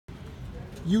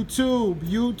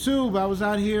YouTube. I was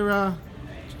out here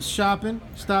shopping,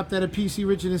 stopped at a PC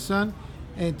Richard and Son,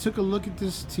 and took a look at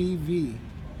this TV.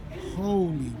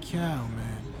 Holy cow,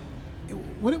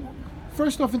 man!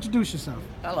 First off, introduce yourself.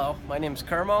 Hello, my name's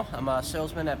Kermo. I'm a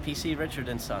salesman at PC Richard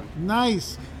and Son.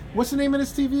 Nice. What's the name of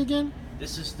this TV again?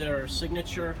 This is their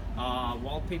signature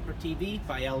wallpaper TV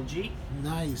by LG.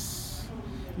 Nice.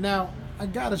 Now, I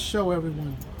gotta show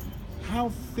everyone how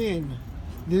thin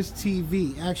this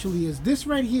TV actually is. This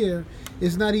right here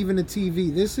is not even a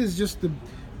TV. This is just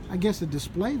I guess the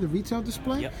display, the retail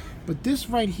display. Yep. But this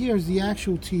right here is the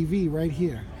actual TV right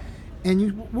here.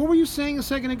 And what were you saying a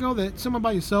second ago? That something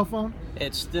about your cell phone?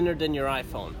 It's thinner than your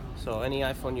iPhone. So any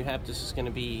iPhone you have, this is going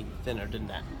to be thinner than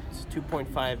that. It's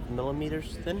 2.5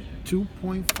 millimeters thin.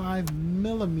 2.5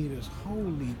 millimeters.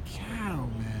 Holy cow,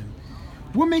 man.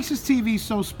 What makes this TV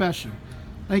so special,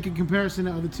 like in comparison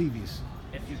to other TVs?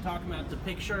 If you're talking about the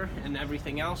picture and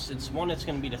everything else, it's going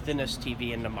to be the thinnest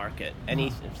TV in the market. Any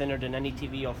thinner than any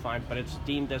TV you'll find, but it's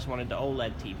deemed as one of the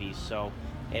OLED TVs, so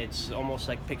it's almost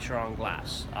like picture on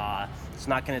glass. It's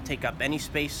not going to take up any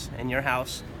space in your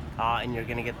house, and you're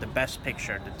going to get the best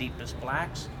picture, the deepest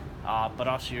blacks, but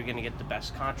also you're going to get the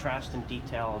best contrast and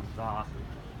detail of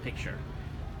picture.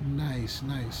 Nice,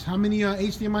 nice. How many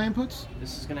HDMI inputs?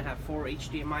 This is going to have 4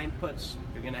 HDMI inputs.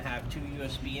 You're going to have 2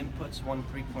 USB inputs, one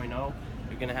 3.0.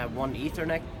 You're going to have 1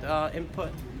 Ethernet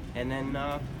input, and then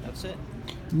that's it.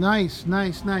 Nice,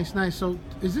 nice, nice, nice. So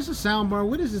is this a sound bar?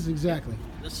 What is this exactly?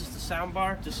 This is the sound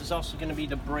bar. This is also going to be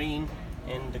the brain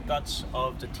and the guts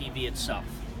of the TV itself.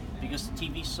 Because the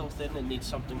TV's so thin, it needs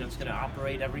something that's going to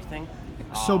operate everything.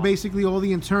 So basically all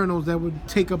the internals that would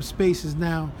take up space is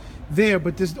now there,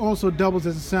 but this also doubles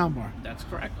as a sound bar. That's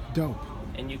correct. Dope.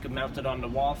 And you can mount it on the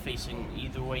wall facing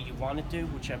either way you want it to,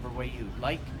 whichever way you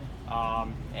like.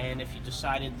 And if you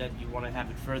decided that you want to have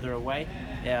it further away,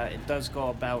 it does go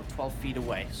about 12 feet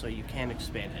away, so you can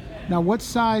expand it. Now what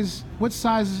size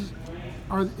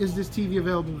is this TV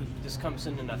available in? This comes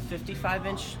in a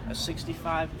 55-inch, a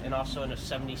 65, and also in a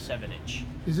 77-inch.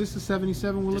 Is this the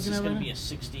 77 we're looking at right now? This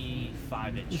is going to be a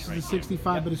 65-inch. This is a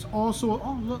 65, yep. But it's also,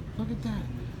 oh look at that.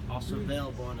 Also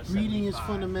available in a 75. Reading is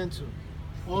fundamental.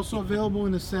 Also available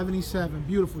in the 77.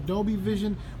 Beautiful. Dolby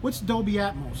Vision. What's Dolby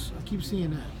Atmos? I keep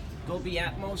seeing that. Dolby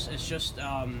Atmos is just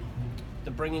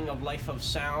the bringing of life of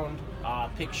sound,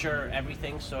 picture,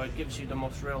 everything. So it gives you the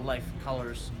most real life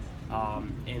colors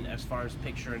in as far as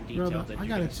picture and detail. Brother, that I you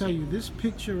gotta can tell see. you, this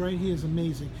picture right here is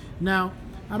amazing. Now,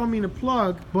 I don't mean to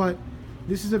plug, but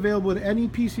this is available at any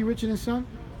PC Richard and Son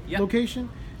location.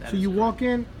 So you walk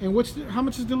in, and how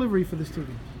much is delivery for this TV?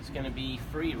 It's going to be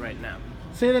free right now.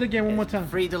 Say that again one more time.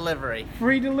 Free delivery.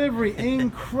 Free delivery.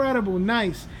 Incredible.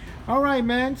 Nice. All right,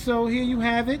 man. So here you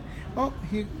have it. Oh,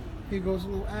 here goes a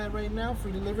little ad right now.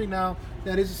 Free delivery. Now,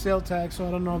 that is a sale tag, so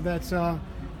I don't know if that's,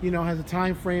 has a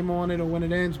time frame on it or when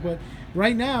it ends. But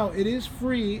right now, it is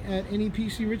free at any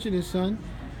PC Richard and Son.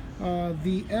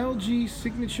 The LG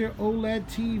Signature OLED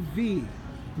TV.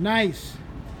 Nice.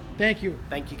 Thank you.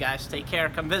 Thank you, guys. Take care.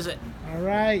 Come visit. All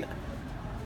right.